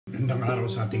Magandang araw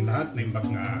sa ating lahat. Naimbag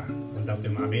nga daw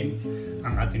timamin.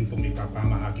 Ang atin pong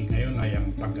ipapamahagi ngayon ay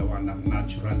ang paggawa ng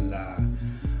natural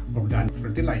organic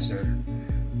fertilizer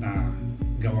na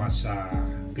gawa sa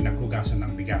pinaghugasan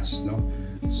ng bigas, no?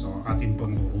 So atin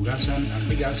pong hugasan ang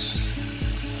bigas.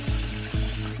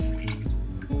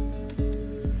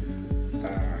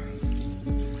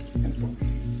 Yan po.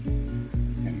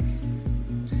 Yan.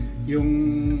 Yung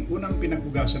unang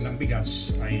pinaghugasan ng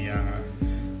bigas ay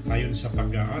ayon sa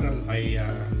pag-aaral ay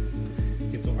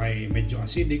ito ay medyo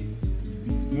acidic,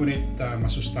 ngunit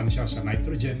masustansya sa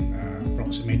nitrogen,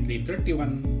 approximately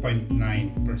 31.9%,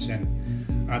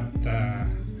 at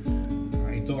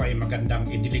ito ay magandang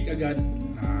idilig agad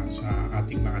sa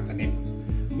ating mga tanim.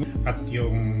 At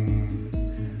yung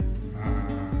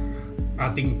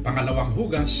ating pangalawang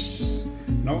hugas,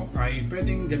 no, ay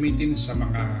pwedeng gamitin sa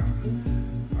mga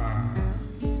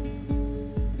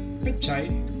pechay,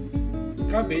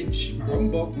 cabbage, mga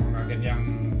umbok, mga ganyang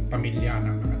pamilya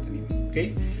ng mga tanim.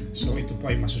 Okay? So ito po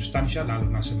ay masustansya lalo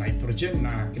na sa nitrogen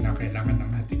na kinakailangan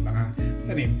ng ating mga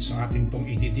tanim. So atin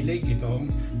pong ididilig itong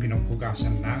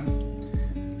pinaghugasan ng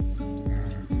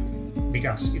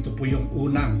bigas. Ito po yung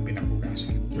unang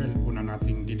pinaghugasan. Well, una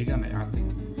nating diligan ay ating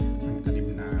ang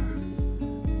tanim na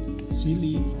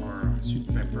sili or sweet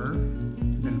pepper,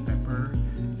 bell pepper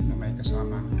na may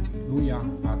kasamang luya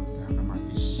at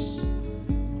kamatis.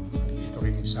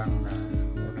 Isang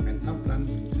ornamental plant.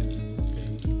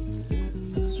 Okay.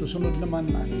 Susunod naman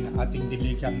ay ating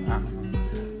diligan ang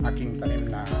aking tanim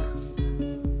na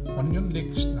onion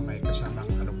leeks na may kasamang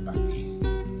alugbati.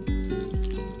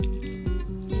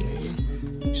 Okay.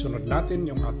 Isunod natin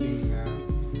yung ating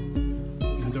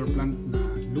indoor plant na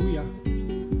luya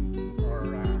or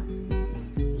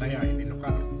laya in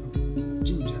Ilocano,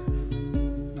 ginger,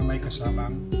 na may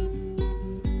kasamang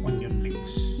onion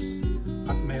leeks.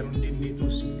 At mayroon din dito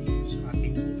sili sa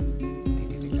ating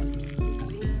didiligan.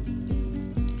 Okay.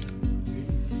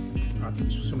 At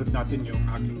susunod natin yung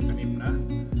aking tanim na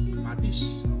kamatis,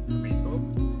 tomato.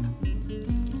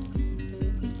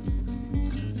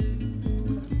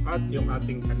 At yung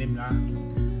ating tanim na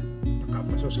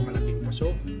nakapaso sa malaking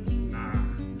paso na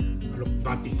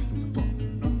alugbati. Ito po,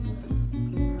 no?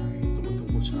 Ay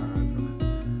tumutubo sa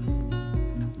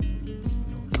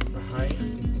bahay.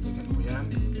 Didiligan mo yan.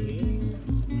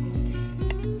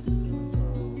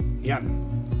 Yan.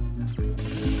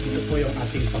 Ito po yung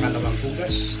ating pangalawang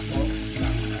hugas, no,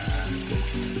 ng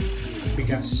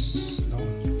bigas, no.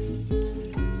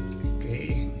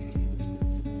 Okay.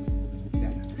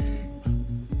 Yan.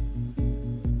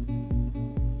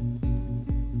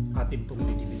 Atin pong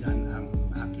didiligan ang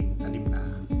aking tanim na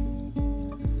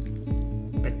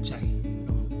pechay,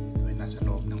 no. Ito ay nasa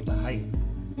loob ng bahay,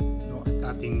 no.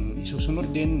 At ating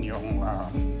isusunod din yung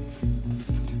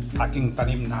aking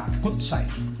tanim na kutsay.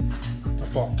 Ito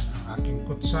po, ang aking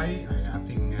kutsay ay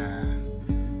ating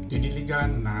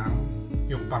didiligan ng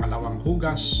yung pangalawang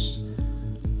hugas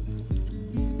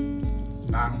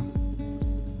ng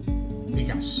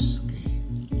bigas. Okay.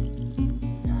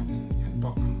 Yan, yan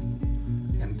po.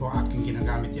 Yan po aking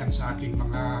ginagamit yan sa aking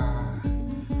mga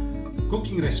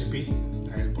cooking recipe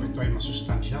dahil po ito ay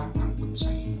masustansya ang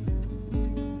kutsay.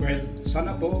 Well,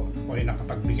 sana po ako ay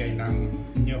nakapagbigay ng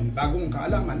inyong bagong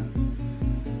kaalaman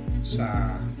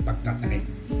sa pagtatanim.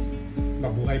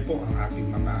 Mabuhay po ang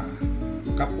ating mga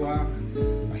kapwa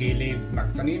mahilig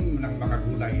magtanim ng mga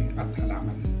gulay at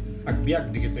halaman.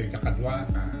 Agbiag di ito'y kakadwa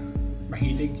na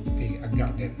mahilig iti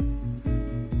ag-garden.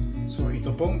 So ito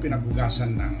pong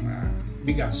pinaghugasan ng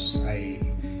bigas ay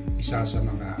isa sa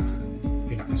mga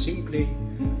pinakasimple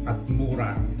at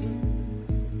murang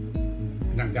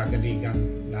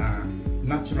pinanggagaligan na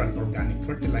natural organic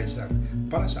fertilizer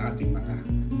para sa ating mga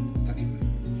tanim.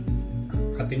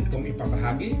 Atin pong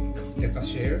ipabahagi, let us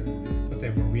share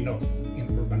whatever we know in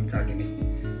urban gardening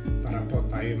para po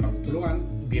tayo magtulungan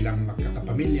bilang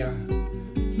magkakapamilya,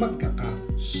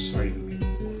 magkaka-soilmate.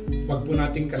 Huwag po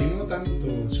nating kalimutan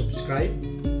to subscribe,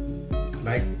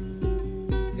 like,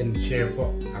 and share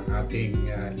po ang ating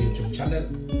YouTube channel,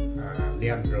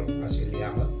 Leandro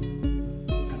Asiliangot.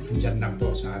 Andyan lang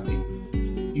po sa ating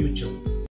YouTube.